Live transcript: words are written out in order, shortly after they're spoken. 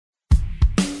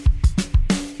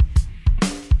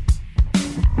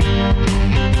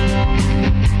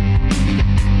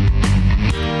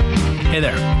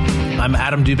there, I'm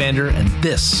Adam Duvander, and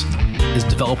this is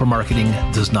Developer Marketing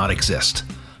Does Not Exist,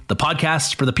 the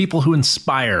podcast for the people who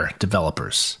inspire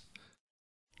developers.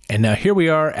 And now here we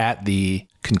are at the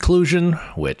conclusion,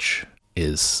 which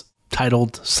is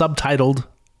subtitled,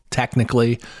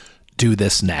 technically, Do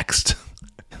This Next.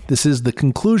 This is the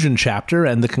conclusion chapter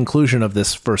and the conclusion of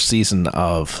this first season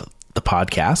of the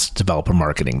podcast, Developer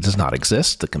Marketing Does Not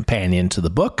Exist, the companion to the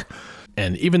book.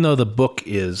 And even though the book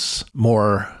is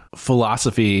more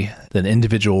philosophy than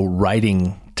individual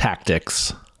writing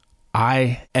tactics,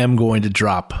 I am going to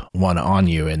drop one on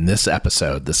you in this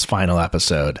episode, this final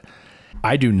episode.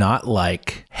 I do not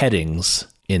like headings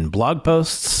in blog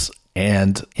posts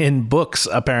and in books,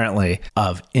 apparently,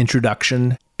 of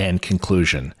introduction and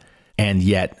conclusion. And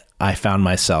yet I found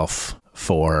myself,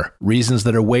 for reasons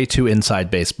that are way too inside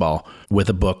baseball, with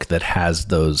a book that has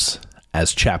those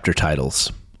as chapter titles.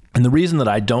 And the reason that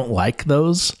I don't like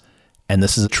those, and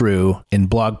this is true in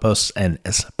blog posts and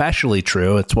especially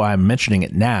true, it's why I'm mentioning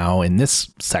it now in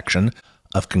this section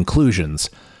of conclusions.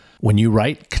 When you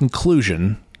write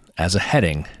conclusion as a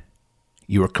heading,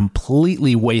 you are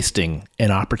completely wasting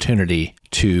an opportunity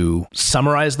to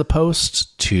summarize the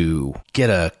post, to get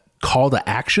a call to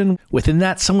action. Within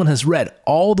that, someone has read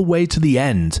all the way to the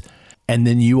end, and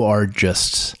then you are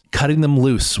just cutting them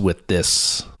loose with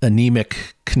this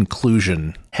anemic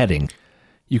conclusion heading.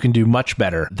 You can do much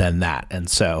better than that. And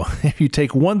so if you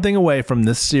take one thing away from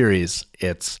this series,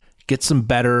 it's get some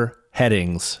better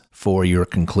headings for your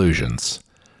conclusions.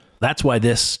 That's why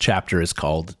this chapter is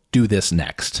called Do This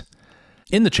Next.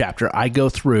 In the chapter, I go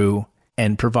through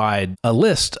and provide a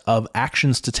list of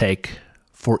actions to take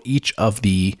for each of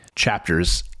the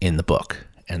chapters in the book.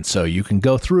 And so you can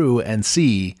go through and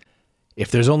see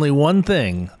if there's only one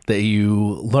thing that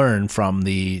you learn from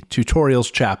the tutorials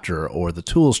chapter or the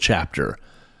tools chapter.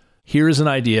 Here's an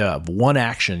idea of one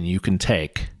action you can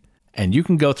take, and you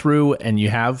can go through and you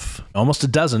have almost a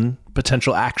dozen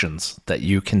potential actions that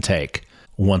you can take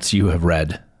once you have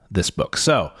read this book.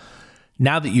 So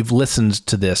now that you've listened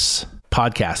to this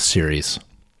podcast series,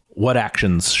 what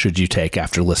actions should you take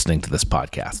after listening to this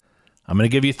podcast? I'm going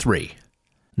to give you 3.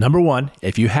 Number 1,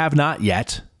 if you have not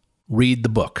yet, read the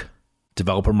book.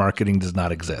 Developer Marketing Does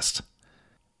Not Exist.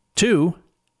 2,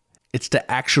 it's to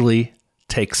actually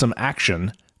take some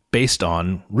action based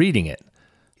on reading it.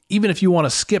 Even if you want to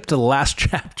skip to the last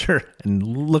chapter and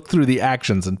look through the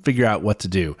actions and figure out what to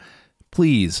do,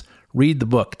 please read the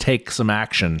book, take some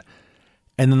action.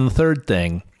 And then the third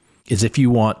thing is if you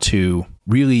want to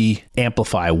really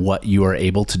amplify what you are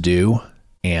able to do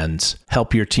and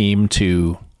help your team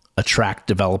to attract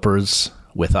developers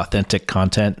with authentic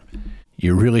content,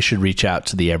 you really should reach out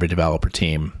to the Every Developer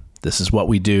team. This is what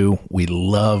we do. We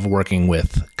love working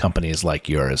with companies like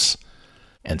yours.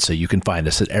 And so you can find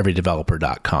us at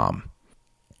everydeveloper.com.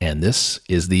 And this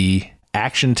is the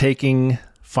action-taking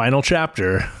final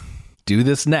chapter, Do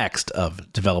This Next,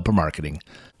 of Developer Marketing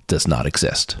Does Not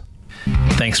Exist.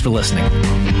 Thanks for listening.